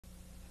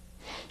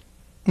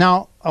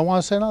Now, I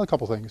want to say another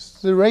couple things.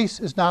 The race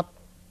is not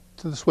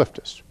to the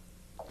swiftest.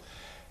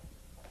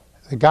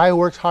 The guy who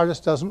works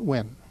hardest doesn't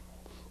win.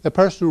 The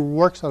person who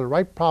works on the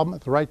right problem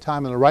at the right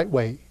time in the right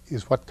way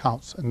is what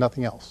counts and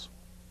nothing else.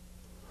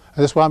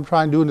 And that's what I'm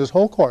trying to do in this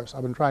whole course.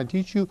 I've been trying to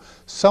teach you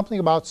something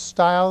about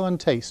style and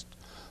taste,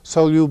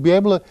 so you'll be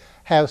able to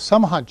have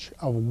some hunch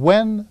of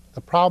when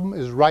the problem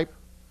is ripe,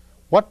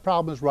 what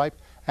problem is ripe,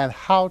 and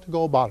how to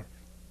go about it.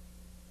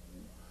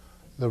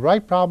 The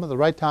right problem at the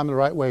right time in the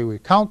right way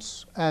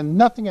counts, and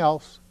nothing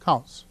else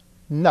counts.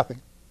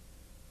 Nothing.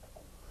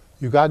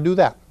 You've got to do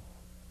that.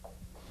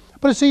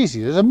 But it's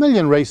easy. There's a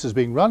million races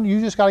being run.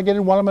 You just got to get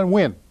in one of them and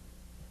win.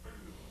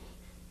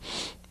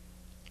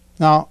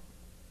 Now,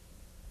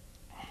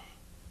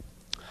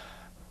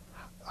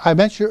 I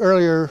mentioned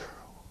earlier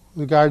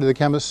with regard to the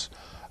chemists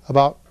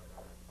about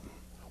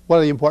what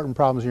are the important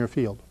problems in your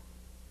field.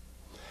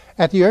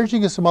 At the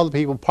urging of some other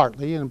people,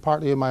 partly, and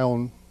partly of my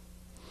own,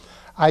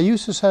 I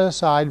used to set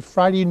aside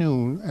Friday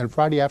noon and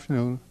Friday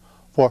afternoon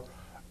for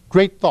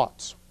great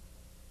thoughts.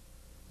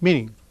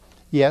 Meaning,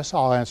 yes,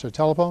 I'll answer a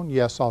telephone,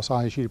 yes, I'll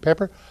sign a sheet of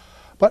paper,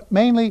 but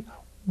mainly,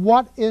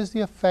 what is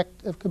the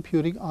effect of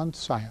computing on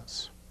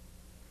science?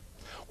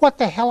 What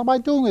the hell am I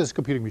doing with this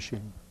computing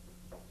machine?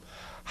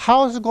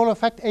 How is it going to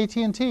affect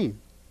AT&T?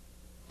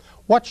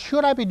 What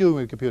should I be doing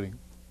with computing?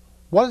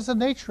 What is the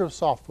nature of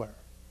software?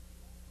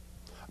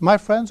 My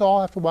friends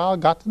all after a while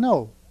got to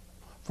know.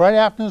 Friday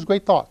afternoons,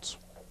 great thoughts.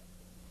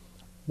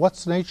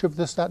 What's the nature of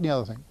this, that, and the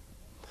other thing?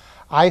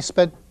 I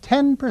spent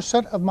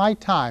 10% of my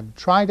time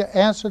trying to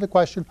answer the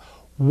question,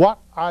 what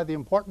are the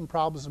important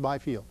problems in my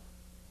field?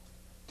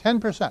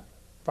 10%,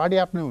 Friday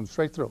afternoon,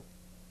 straight through.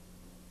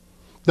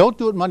 Don't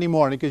do it Monday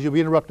morning because you'll be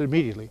interrupted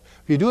immediately.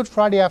 If you do it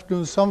Friday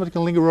afternoon, some of it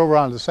can linger over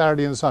on to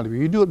Saturday and Sunday.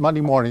 If you do it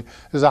Monday morning,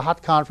 there's a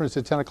hot conference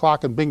at 10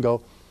 o'clock and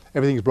bingo,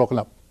 everything's broken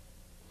up.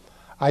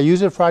 I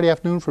use it Friday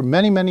afternoon for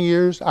many, many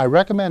years. I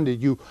recommend that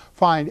you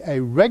find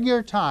a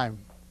regular time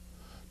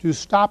to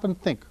stop and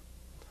think.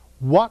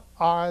 What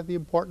are the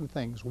important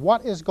things?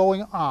 What is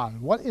going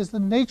on? What is the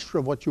nature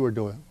of what you are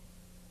doing?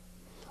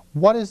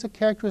 What is the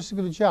characteristic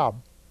of the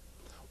job?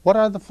 What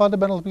are the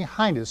fundamentals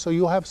behind it? So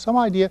you'll have some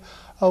idea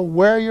of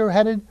where you're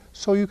headed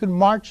so you can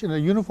march in a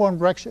uniform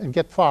direction and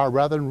get far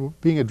rather than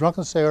being a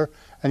drunken sailor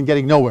and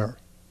getting nowhere.